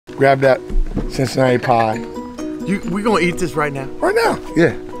grab that Cincinnati pie. We gonna eat this right now? Right now,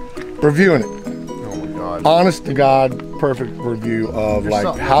 yeah. Reviewing it. Oh my God. Honest to God, perfect review of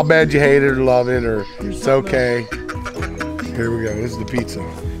like how bad you hate it or love it or it's okay. Here we go. This is the pizza.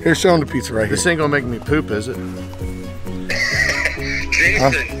 Here's showing the pizza right here. This ain't gonna make me poop, is it?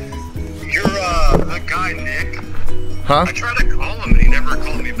 Jason, you're that guy Nick. Huh? I tried to call him and he never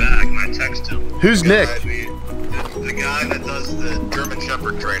called me back, and I texted him. Who's Nick? The guy that does the German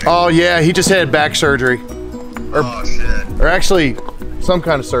Shepherd training. Oh yeah, he just had back surgery. Oh shit. Or actually, some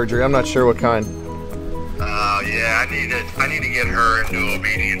kind of surgery. I'm not sure what kind. Oh yeah, I need to get her into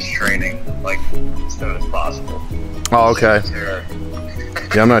obedience training, like as soon as possible. Oh okay.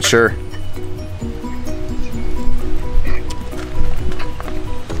 Yeah, I'm not sure.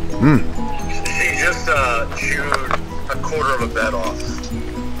 She just chewed a quarter of a bed off.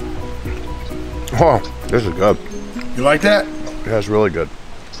 Oh, this is good. You like that? Yeah, it's really good.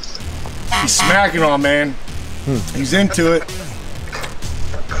 He's smacking on, man. He's into it.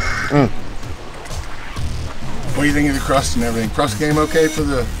 What do you think of the crust and everything? Crust game okay for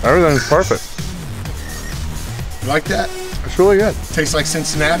the... Everything's perfect. You like that? It's really good. Tastes like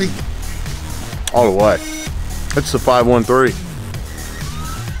Cincinnati? All the way. It's the 513.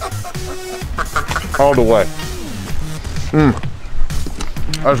 All the way.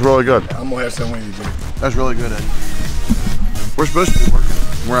 That's really good. I'm gonna have some with you, Jake. That's really good, Ed. We're supposed to be working.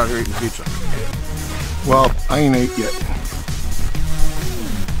 We're out here eating pizza. Well, I ain't ate yet.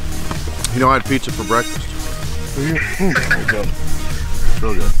 You know, I had pizza for breakfast. Very good. It's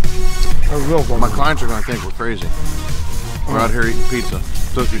really good. That's real good. My clients are gonna think we're crazy. We're out here eating pizza.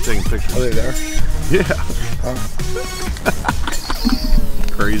 Supposed to be taking pictures. Are they there? Yeah.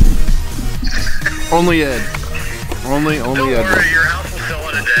 Crazy. Only Ed. Only Don't Edward. worry, your house will sell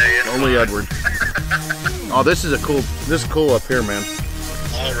in a day. It's Only fine. Edward. Oh, this is cool up here, man.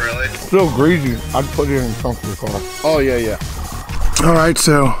 Oh really? Still greasy. I'd put it in the trunk of the car. Oh yeah, yeah. All right,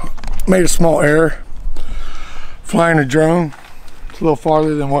 so made a small error. Flying a drone. It's a little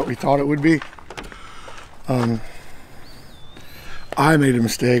farther than what we thought it would be. I made a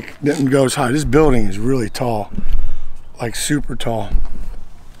mistake. Didn't go as high. This building is really tall, like super tall.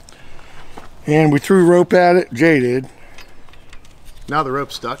 And we threw rope at it. Jay did. Now the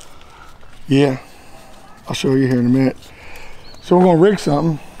rope's stuck. Yeah, I'll show you here in a minute. So we're gonna rig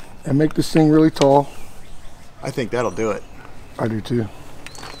something and make this thing really tall. I think that'll do it. I do too.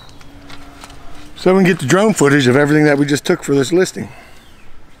 So we can get the drone footage of everything that we just took for this listing.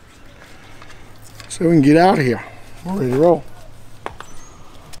 So we can get out of here. We're ready to roll.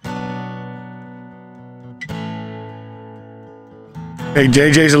 Hey,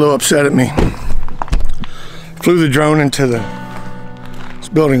 JJ's a little upset at me. Flew the drone into this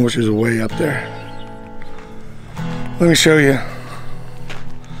building, which is way up there. Let me show you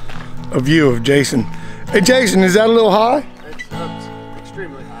a view of Jason. Hey Jason, is that a little high? It's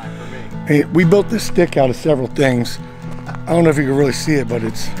extremely high for me. Hey, we built this stick out of several things. I don't know if you can really see it, but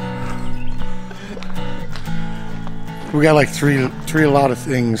it's... We got like three a lot of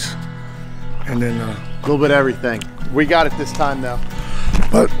things. And then... A little bit of everything. We got it this time though.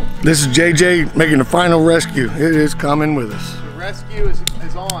 But this is JJ making the final rescue. It is coming with us. The rescue is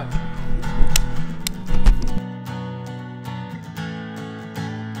on.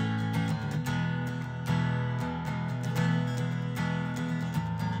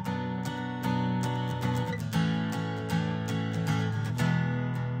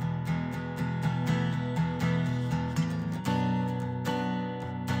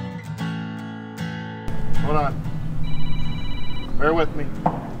 Hold on. Bear with me.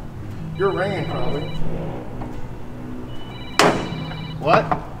 You're ringing probably. What?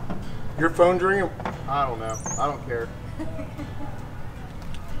 Your phone's ringing? I don't know. I don't care.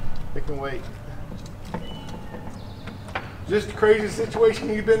 It can wait. Is this the craziest situation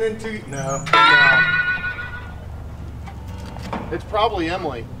you've been into? No. It's probably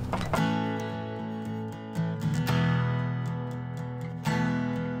Emily.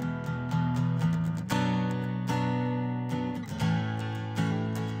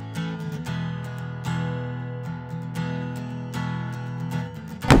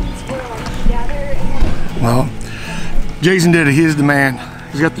 Well, Jason did it. He's the man.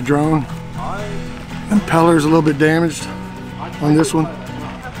 He's got the drone. Impeller's a little bit damaged on this one.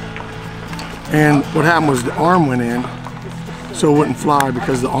 And what happened was the arm went in, so it wouldn't fly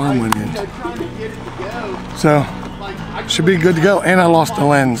because the arm went in. So, should be good to go. And I lost the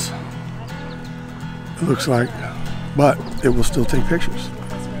lens, it looks like. But it will still take pictures.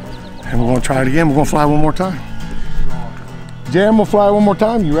 And we're gonna try it again. We're gonna fly one more time. Jay, I'm gonna fly one more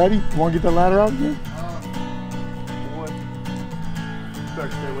time. You ready? You wanna get the ladder out again? Start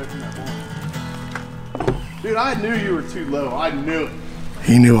to stay away from that horn. Dude, I knew you were too low. I knew it.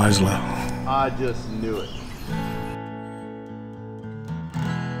 He knew I was low. I just knew it.